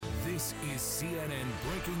This is CNN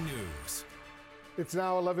Breaking News. It's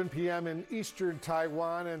now 11 p.m. in eastern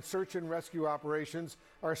Taiwan, and search and rescue operations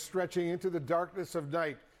are stretching into the darkness of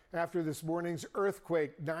night after this morning's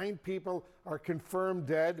earthquake. 9 people are confirmed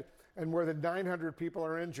dead and more than 900 people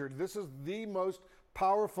are injured. This is the most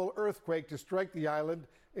powerful earthquake to strike the island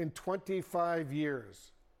in 25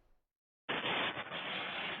 years.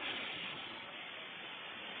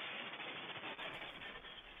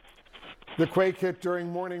 The quake hit during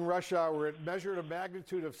morning rush hour. It measured a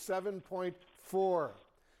magnitude of 7.4.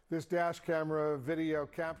 This dash camera video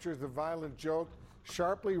captures the violent jolt,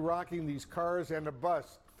 sharply rocking these cars and a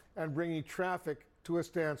bus and bringing traffic to a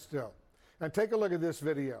standstill. And take a look at this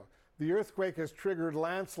video. The earthquake has triggered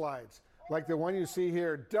landslides like the one you see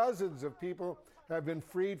here. Dozens of people have been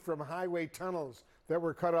freed from highway tunnels that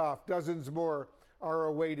were cut off. Dozens more are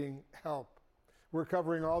awaiting help. We're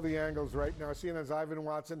covering all the angles right now. CNN's Ivan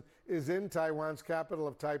Watson is in Taiwan's capital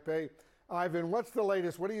of Taipei. Ivan, what's the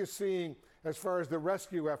latest? What are you seeing as far as the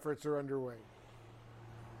rescue efforts are underway?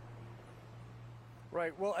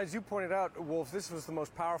 Right. Well, as you pointed out, Wolf, this was the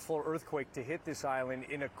most powerful earthquake to hit this island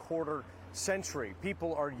in a quarter century.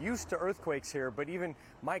 People are used to earthquakes here, but even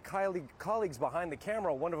my colleagues behind the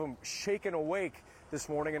camera, one of them shaken awake this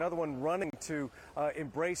morning, another one running to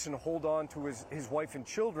embrace and hold on to his wife and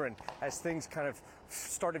children as things kind of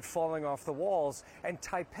started falling off the walls. And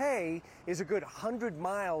Taipei is a good 100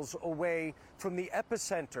 miles away from the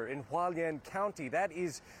epicenter in Hualien County. That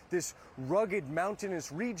is this rugged mountainous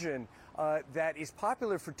region that is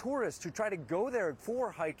popular for tourists who try to go there for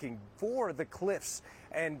hiking, for the cliffs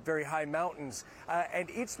and very high mountains. And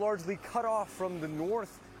it's largely cut off from the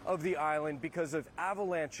north of the island because of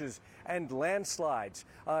avalanches and landslides.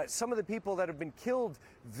 Some of the people that have been killed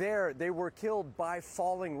there, they were killed by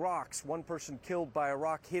falling rocks. One person killed by a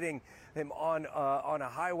rock hitting him on a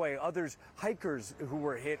highway. Others, hikers who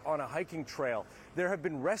were hit on a hiking trail. There have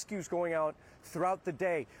been rescues going out throughout the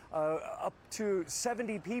day. Up to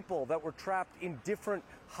 70 people that were trapped in different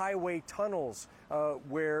highway tunnels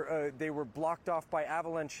where they were blocked off by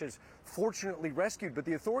avalanches, fortunately rescued. But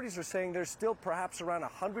the authorities are saying there's still perhaps around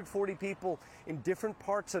 140 people in different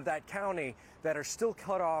parts of that county that are still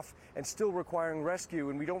cut off and still requiring rescue.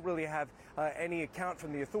 And we don't really have any account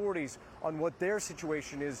from the authorities on what their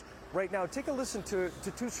situation is right now. Take a listen to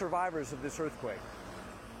 2 survivors of this earthquake.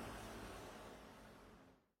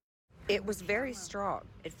 It was very strong.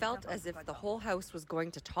 It felt as if the whole house was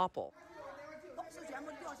going to topple.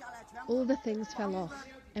 All the things fell off.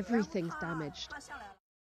 Everything's damaged.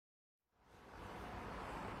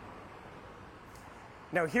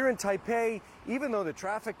 Now here in Taipei, even though the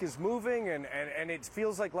traffic is moving and it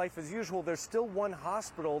feels like life as usual, there's still one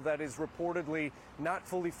hospital that is reportedly not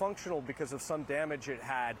fully functional because of some damage it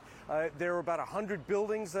had. There are about 100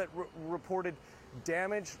 buildings that reported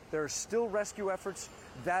damage. There are still rescue efforts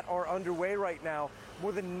that are underway right now.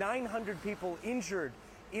 More than 900 people injured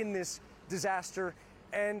in this disaster,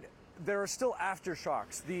 and there are still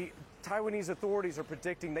aftershocks. The Taiwanese authorities are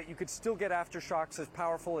predicting that you could still get aftershocks as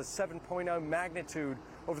powerful as 7.0 magnitude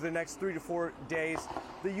over the next 3 to 4 days.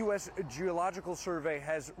 The U.S. Geological Survey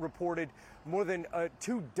has reported more than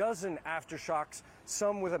 24 aftershocks,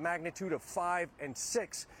 some with a magnitude of 5 and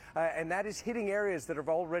 6, and that is hitting areas that have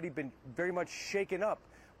already been very much shaken up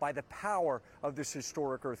by the power of this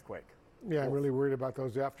historic earthquake. Yeah, I'm really worried about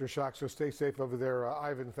those aftershocks, so stay safe over there.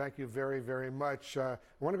 Ivan, thank you very, very much. I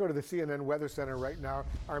want to go to the CNN Weather Center right now.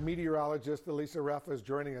 Our meteorologist, Elisa Raffa, is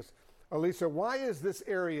joining us. Elisa, why is this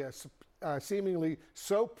area seemingly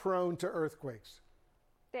so prone to earthquakes?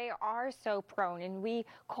 They are so prone, and we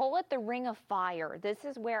call it the ring of fire. This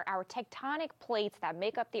is where our tectonic plates that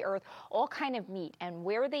make up the earth all kind of meet, and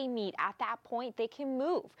where they meet, at that point, they can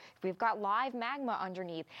move. We've got live magma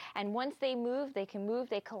underneath, and once they move, they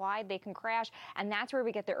collide, they can crash, and that's where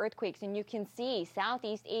we get the earthquakes. And you can see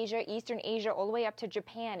Southeast Asia, Eastern Asia, all the way up to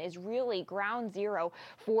Japan is really ground zero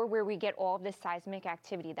for where we get all of this seismic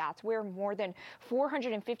activity. That's where more than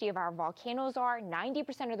 450 of our volcanoes are.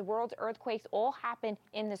 90% of the world's earthquakes all happen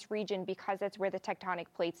in this region because that's where the tectonic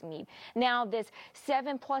plates meet. Now, this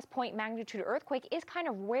 7+ point magnitude earthquake is kind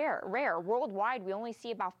of rare. Worldwide, we only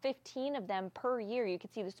see about 15 of them per year. You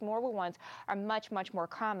can see the smaller ones are much, much more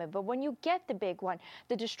common. But when you get the big one,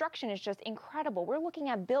 the destruction is just incredible. We're looking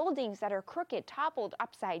at buildings that are crooked, toppled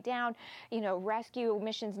upside down, rescue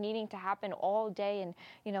missions needing to happen all day.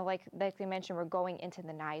 And, like they mentioned, we're going into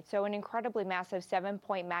the night. So an incredibly massive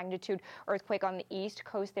 7-point magnitude earthquake on the east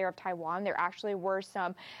coast there of Taiwan. There actually were some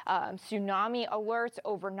some tsunami alerts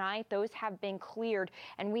overnight. Those have been cleared,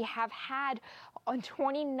 and we have had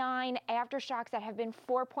 29 aftershocks that have been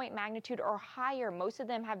 4-point magnitude or higher. Most of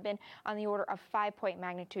them have been on the order of 5-point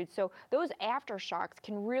magnitude. So those aftershocks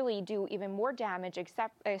can really do even more damage,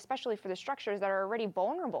 especially for the structures that are already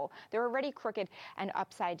vulnerable. They're already crooked and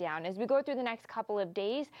upside down. As we go through the next couple of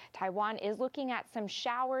days, Taiwan is looking at some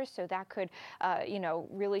showers, so that could,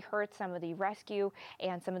 really hurt some of the rescue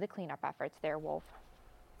and some of the cleanup efforts there, Wolf.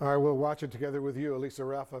 All right, we'll watch it together with you, Elisa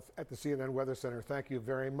Raffa at the CNN Weather Center. Thank you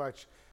very much.